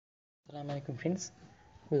Assalamualaikum friends,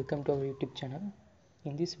 welcome to our YouTube channel.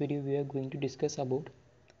 In this video we are going to discuss about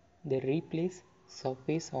the replace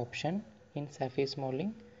surface option in surface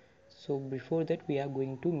modeling. So before that we are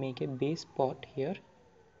going to make a base part here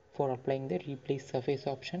for applying the replace surface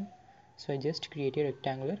option. So I just create a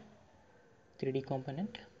rectangular 3D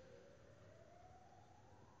component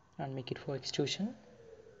and make it for extrusion.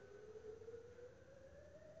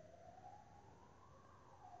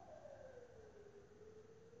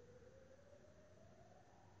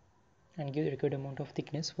 And give the required amount of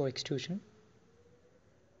thickness for extrusion.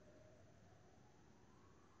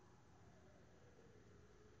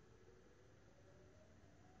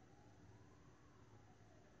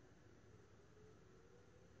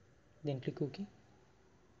 Then click OK.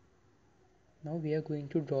 Now we are going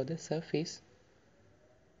to draw the surface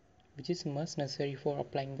which is must necessary for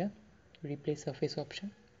applying the replace surface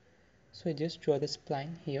option. So I just draw the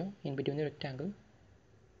spline here in between the rectangle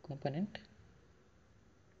component.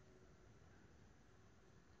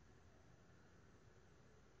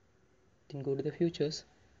 Then go to the features.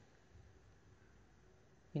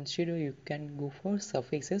 Instead you can go for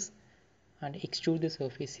surfaces and extrude the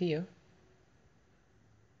surface here.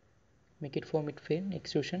 Make it for mid-plane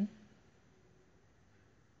extrusion.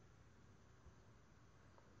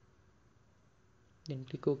 Then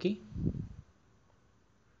click OK.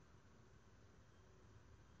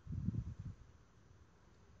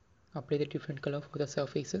 Apply the different color for the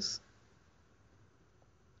surfaces.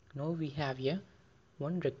 Now we have here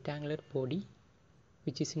one rectangular body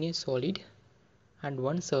which is in a solid and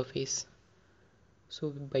one surface. So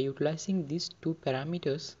by utilizing these two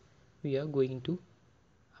parameters we are going to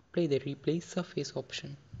apply the replace surface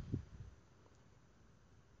option.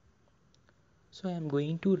 So I am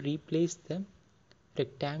going to replace the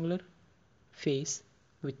rectangular face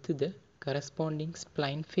with the corresponding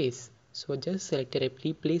spline face. So just select a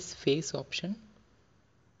replace face option.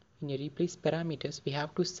 In a replace parameters we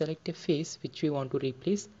have to select a face which we want to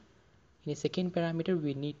replace. In a second parameter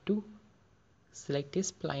we need to select a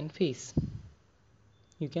spline face.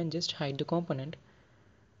 You can just hide the component.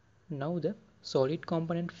 Now the solid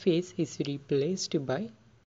component face is replaced by